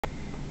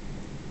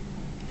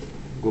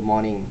good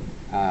morning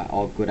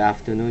or good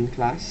afternoon,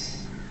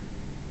 class.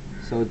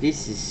 So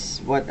this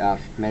is what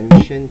I've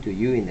mentioned to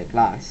you in the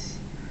class,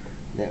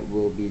 that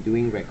we'll be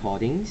doing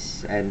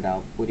recordings and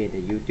I'll put it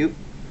in YouTube,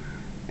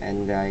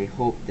 and I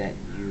hope that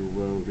you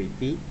will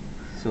repeat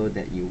so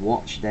that you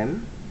watch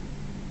them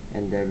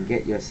and then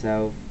get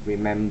yourself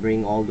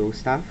remembering all those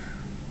stuff,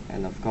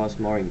 and of course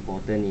more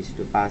important is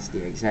to pass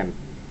the exam.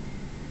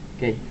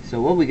 Okay,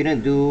 so what we're gonna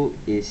do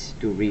is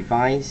to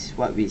revise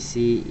what we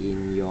see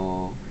in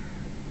your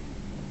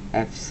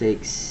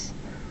F6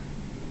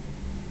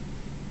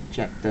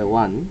 chapter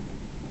 1,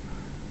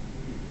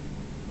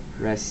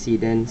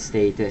 resident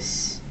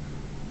status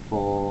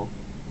for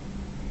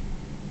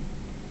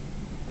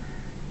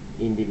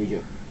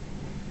individual.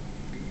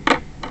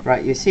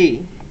 Right, you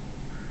see,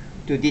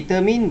 to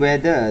determine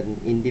whether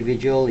an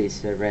individual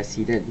is a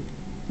resident,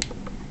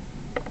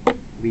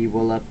 we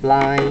will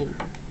apply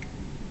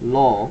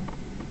law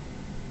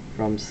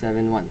from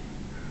 7.1.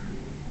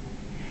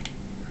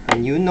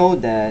 And you know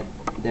that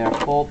there are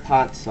 4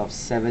 parts of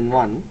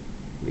 7.1,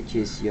 which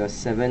is your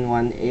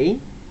 7.1a,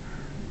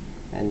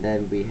 and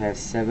then we have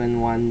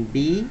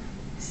 7.1b,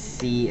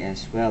 c,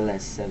 as well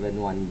as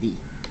 7.1d.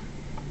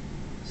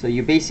 So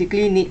you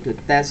basically need to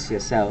test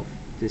yourself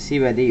to see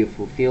whether you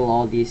fulfill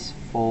all these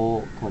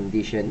 4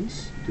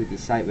 conditions to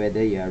decide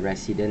whether you are a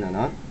resident or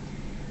not.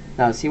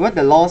 Now see what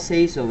the law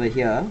says over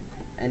here.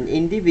 An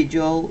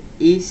individual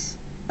is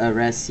a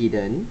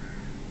resident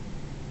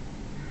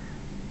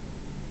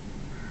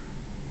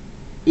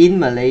in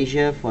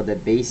Malaysia for the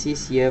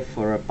basis year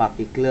for a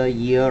particular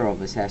year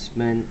of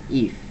assessment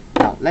if.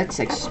 Now let's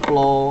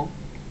explore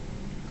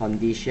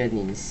condition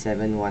in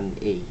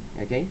 7.1a.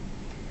 okay,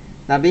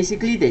 now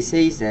basically they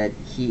say that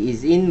he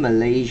is in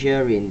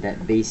Malaysia in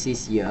that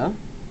basis year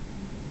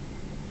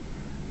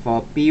for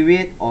a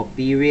period or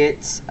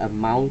periods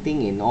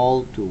amounting in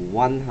all to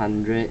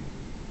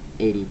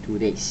 182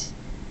 days.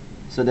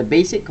 So the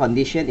basic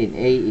condition in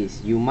A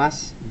is you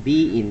must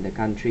be in the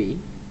country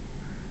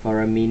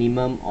for a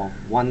minimum of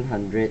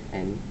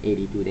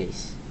 182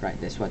 days. Right,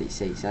 that's what it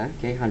says,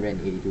 okay,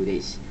 182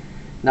 days.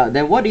 Now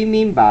then, what do you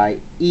mean by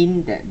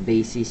in that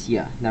basis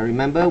year? Now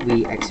remember,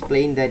 we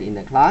explained that in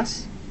the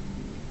class.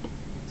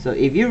 So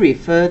if you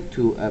refer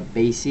to a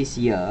basis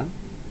year,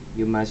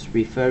 you must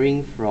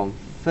referring from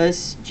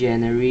 1st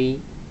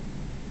January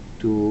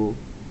to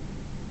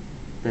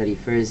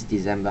 31st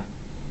December.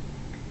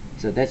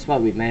 So that's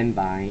what we meant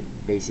by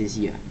basis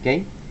year,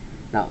 okay?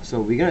 Now, so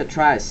we're going to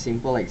try a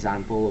simple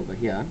example over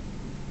here.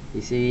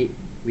 You see,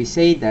 we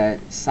say that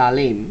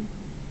Salim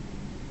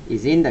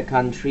is in the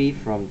country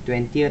from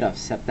 20th of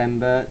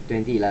September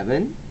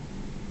 2011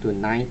 to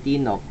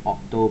 19th of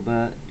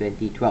October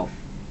 2012.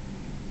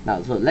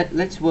 Now, so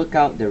let's work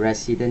out the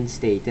resident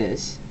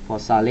status for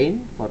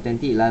Salim for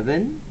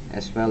 2011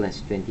 as well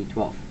as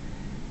 2012.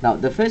 Now,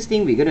 the first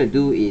thing we're going to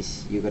do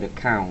is you're going to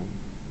count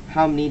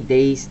how many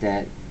days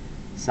that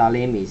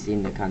Salim is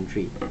in the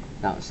country.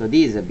 Now, so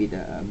this is a bit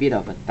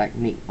of a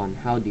technique on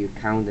how do you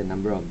count the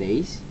number of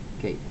days.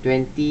 Okay,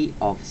 20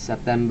 of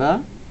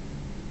September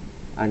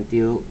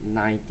until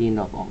 19th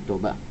of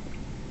October.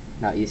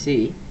 Now you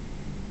see,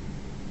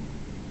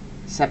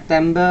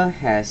 September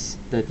has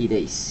 30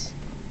 days.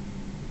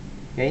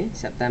 Okay,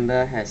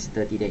 September has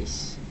 30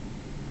 days.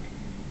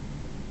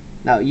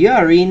 Now you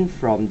are in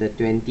from the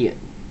 20th,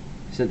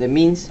 so that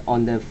means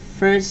on the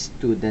 1st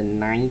to the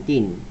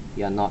 19th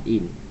you are not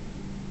in.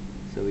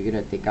 So we're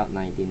going to take out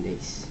 19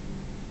 days.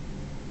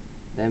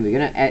 Then we're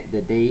going to add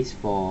the days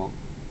for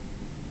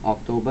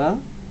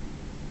October,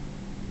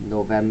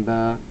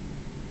 November,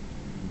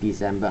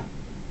 December.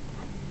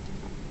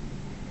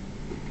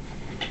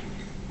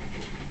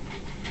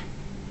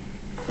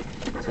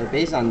 So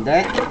based on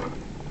that,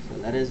 so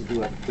let us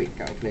do a quick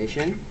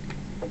calculation.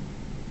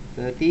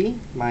 30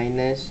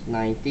 minus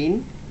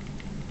 19.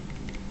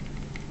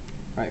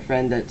 Right,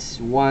 friend,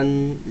 that's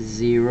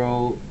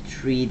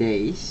 103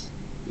 days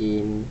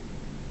in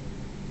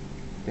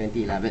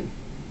 2011.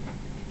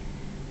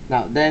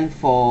 Now then,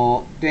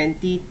 for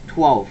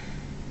 2012,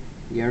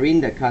 you're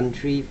in the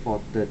country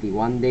for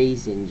 31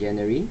 days in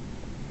January.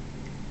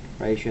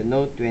 Right, you should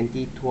know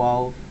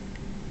 2012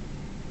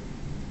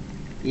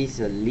 is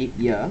a leap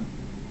year,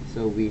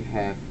 so we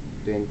have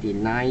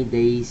 29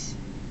 days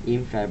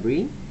in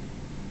February,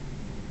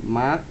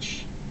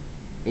 March,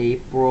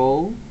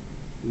 April,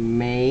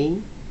 May,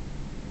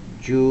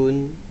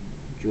 June,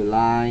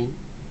 July,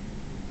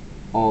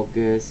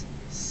 August,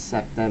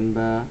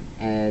 September,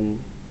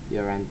 and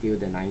you're until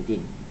the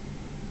 19th.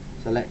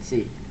 So let's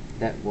see,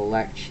 that will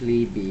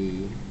actually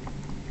be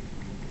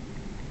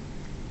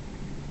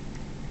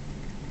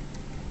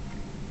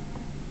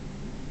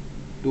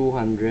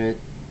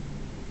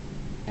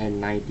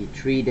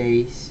 293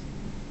 days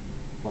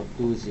for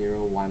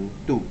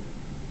 2012.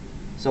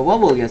 So what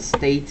will your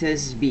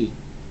status be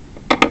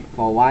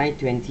for Y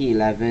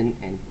 2011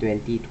 and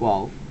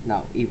 2012?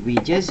 Now, if we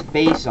just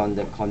base on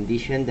the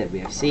condition that we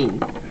have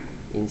seen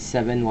in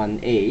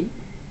 7.1a,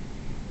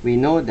 we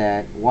know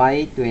that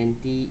Y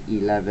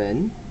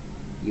 2011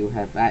 you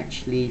have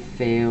actually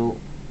failed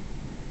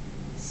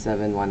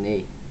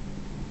 71A.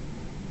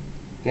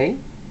 Okay,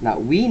 now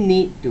we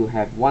need to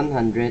have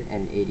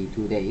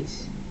 182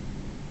 days,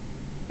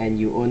 and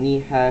you only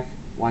have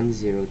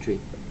 103.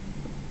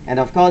 And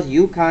of course,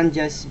 you can't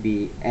just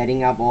be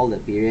adding up all the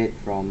period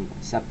from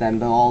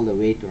September all the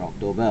way to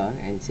October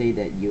and say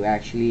that you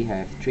actually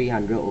have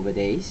 300 over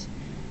days,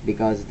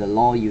 because the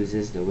law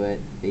uses the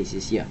word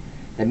basis year.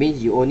 That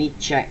means you only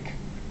check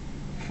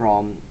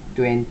from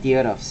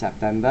 20th of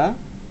September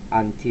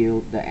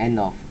until the end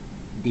of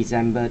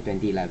December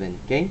 2011.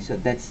 Okay, so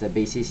that's the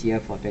basis year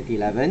for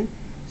 2011.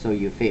 So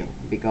you fail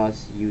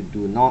because you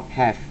do not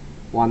have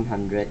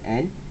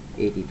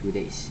 182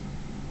 days.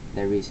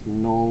 There is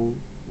no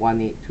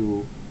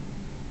 182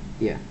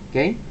 here.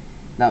 Okay,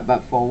 now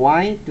but for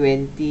Y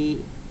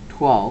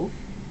 2012,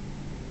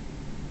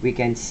 we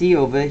can see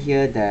over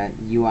here that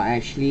you are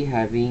actually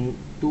having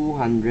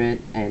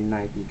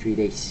 293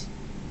 days.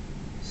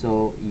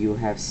 So you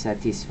have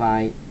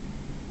satisfied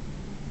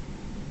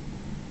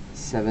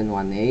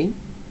 71A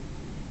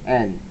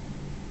and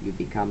you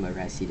become a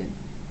resident.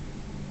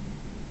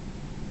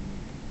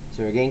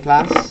 So again,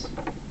 class,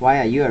 why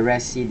are you a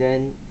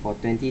resident for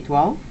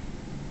 2012?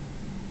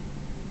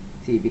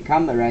 So you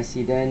become a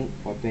resident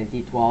for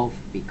 2012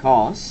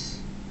 because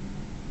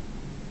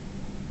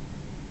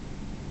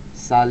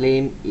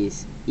Salim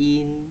is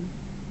in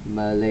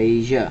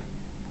Malaysia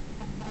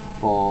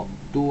for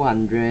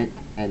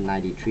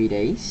 293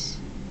 days.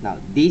 Now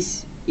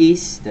this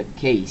is the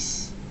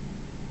case,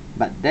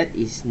 but that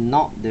is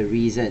not the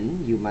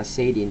reason you must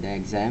say it in the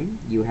exam.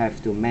 You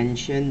have to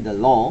mention the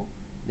law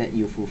that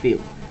you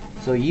fulfill.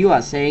 So you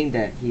are saying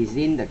that he's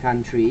in the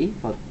country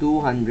for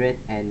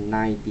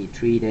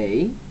 293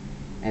 days,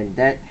 and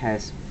that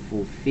has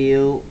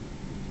fulfilled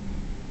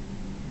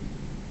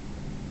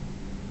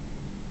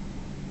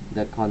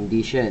the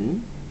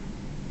condition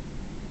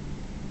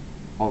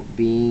of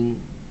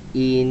being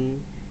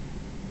in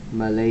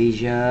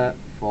Malaysia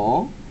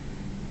for,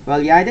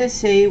 well, you either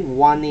say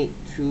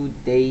 182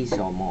 days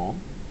or more,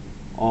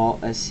 or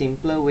a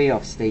simpler way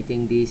of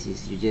stating this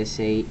is you just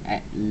say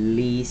at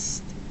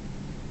least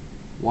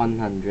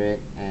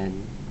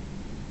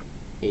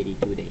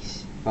 182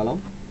 days.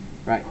 Follow?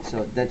 Right,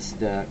 so that's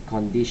the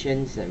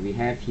conditions that we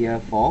have here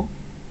for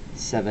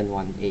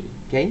 71A.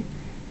 Okay,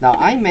 now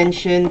I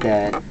mentioned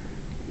that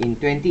in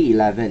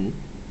 2011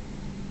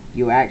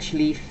 you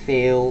actually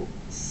failed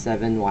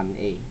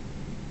 71A.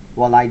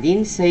 Well, I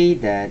didn't say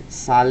that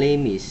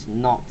Salim is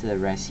not a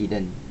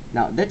resident.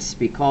 Now that's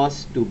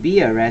because to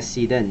be a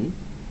resident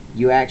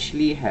you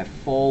actually have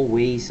 4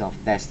 ways of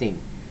testing.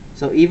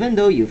 So even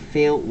though you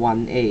failed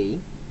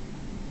 1A,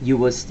 you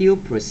will still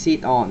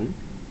proceed on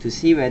to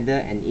see whether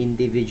an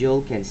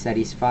individual can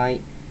satisfy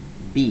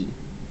B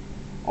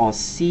or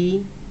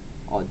C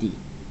or D.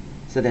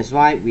 So that's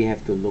why we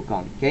have to look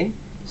on. Okay,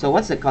 so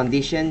what's the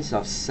conditions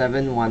of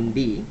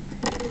 71B?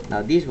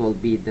 Now this will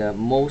be the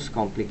most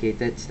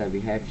complicated that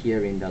we have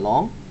here in the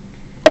law.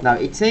 Now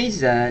it says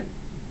that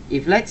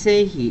if let's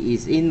say he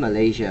is in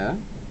Malaysia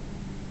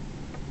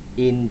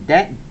in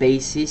that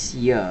basis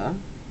year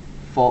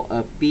for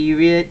a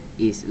period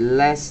is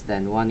less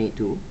than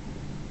 182,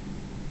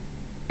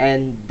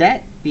 and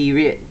that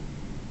period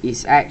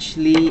is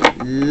actually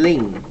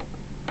linked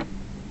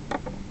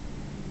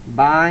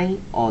by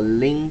or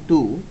linked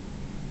to,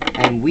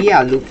 and we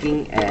are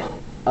looking at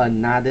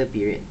another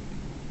period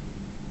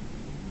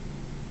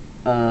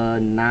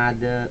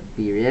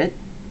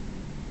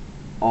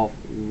of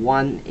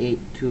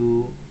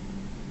 182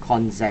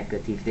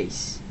 consecutive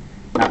days.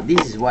 Now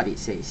this is what it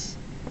says,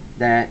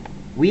 that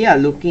we are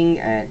looking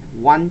at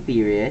one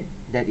period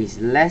that is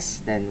less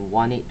than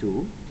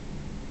 182,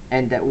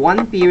 and that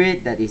one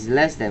period that is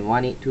less than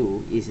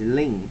 182 is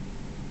linked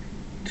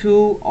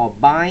to or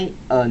by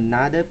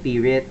another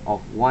period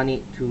of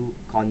 182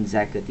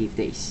 consecutive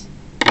days.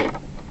 Okay.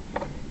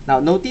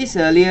 Now notice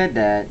earlier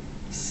that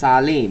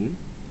Salim,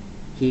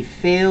 he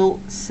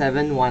failed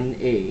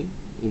 71A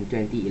in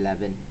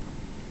 2011.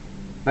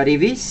 But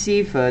if we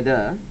see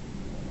further,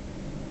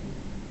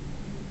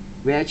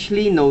 we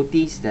actually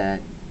notice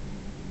that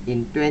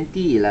in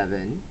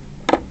 2011,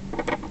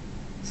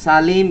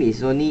 Salim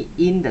is only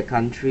in the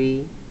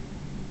country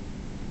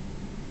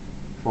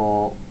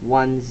for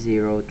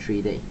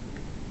 103 days.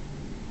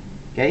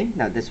 Okay,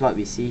 now that's what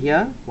we see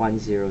here,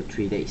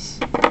 103 days.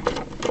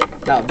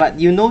 Now, but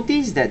you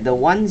notice that the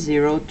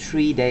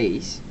 103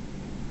 days,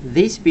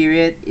 this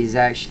period is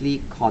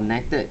actually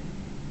connected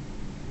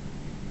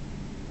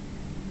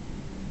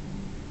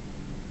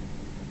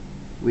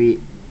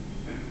with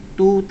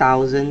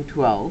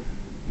 2012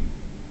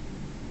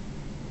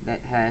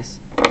 that has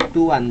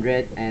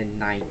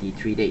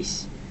 293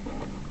 days.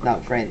 Now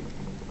friend,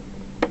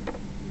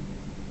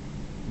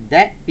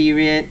 that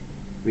period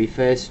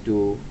refers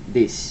to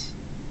this.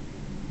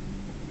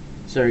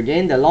 So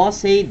again, the law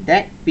say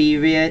that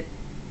period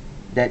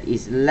that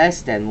is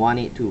less than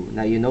 182.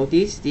 Now you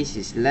notice this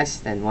is less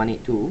than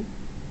 182,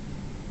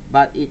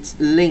 but it's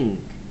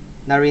linked.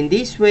 Now in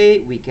this way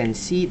we can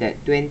see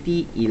that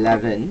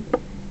 2011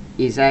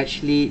 is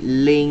actually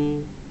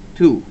linked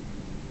to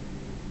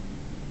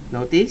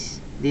Notice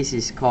this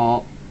is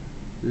called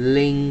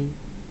link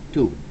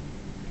to.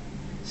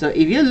 So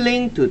if you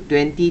link to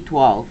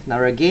 2012,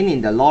 now again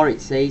in the law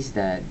it says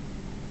that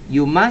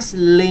you must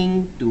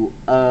link to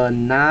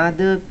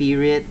another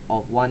period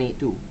of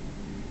 182.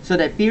 So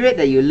that period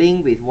that you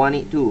link with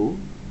 182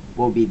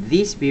 will be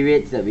these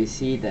periods that we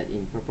see that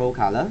in purple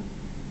color,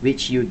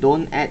 which you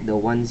don't add the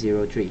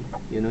 103.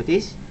 You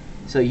notice?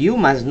 So you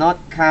must not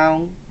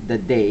count the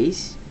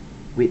days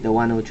with the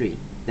 103.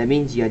 That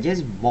means you're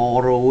just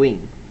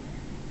borrowing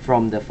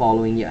from the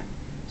following year.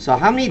 So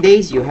how many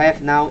days you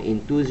have now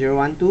in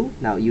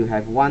 2012? Now you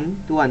have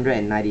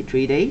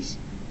 293 days,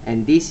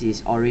 and this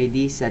is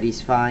already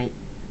satisfied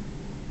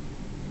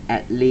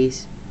at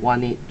least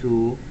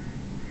 182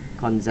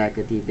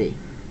 consecutive day.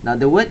 Now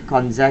the word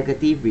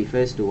consecutive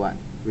refers to what?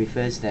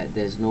 Refers that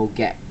there's no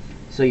gap.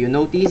 So you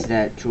notice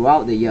that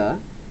throughout the year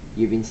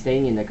you've been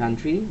staying in the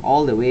country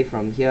all the way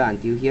from here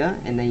until here,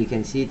 and then you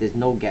can see there's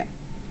no gap.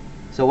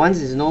 So once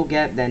there's no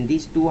gap, then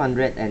this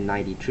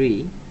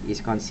 293 is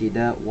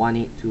considered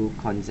 182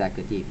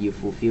 consecutive. You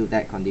fulfill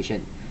that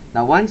condition.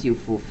 Now once you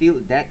fulfill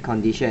that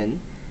condition,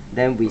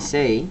 then we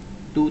say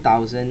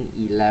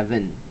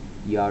 2011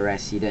 you are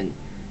resident.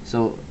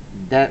 So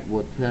that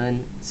will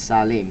turn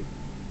Salim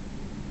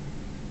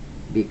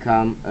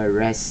become a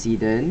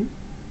resident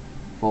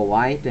for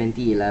why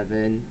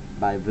 2011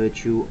 by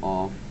virtue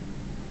of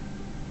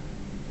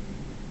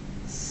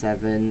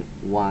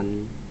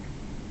 71B.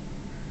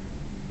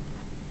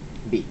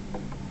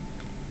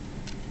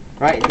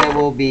 Right, there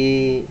will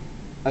be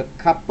a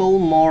couple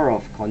more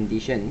of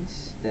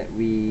conditions that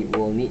we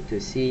will need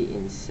to see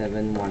in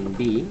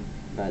 71B,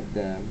 but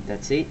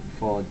that's it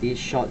for this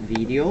short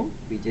video.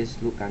 We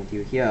just look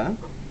until here,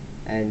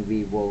 and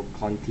we will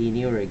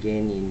continue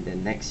again in the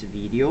next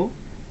video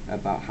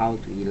about how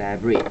to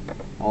elaborate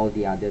all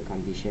the other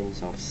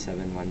conditions of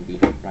 71B.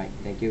 Right,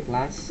 thank you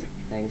class,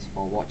 thanks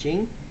for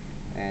watching,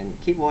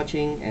 and keep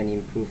watching and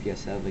improve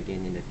yourself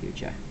again in the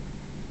future.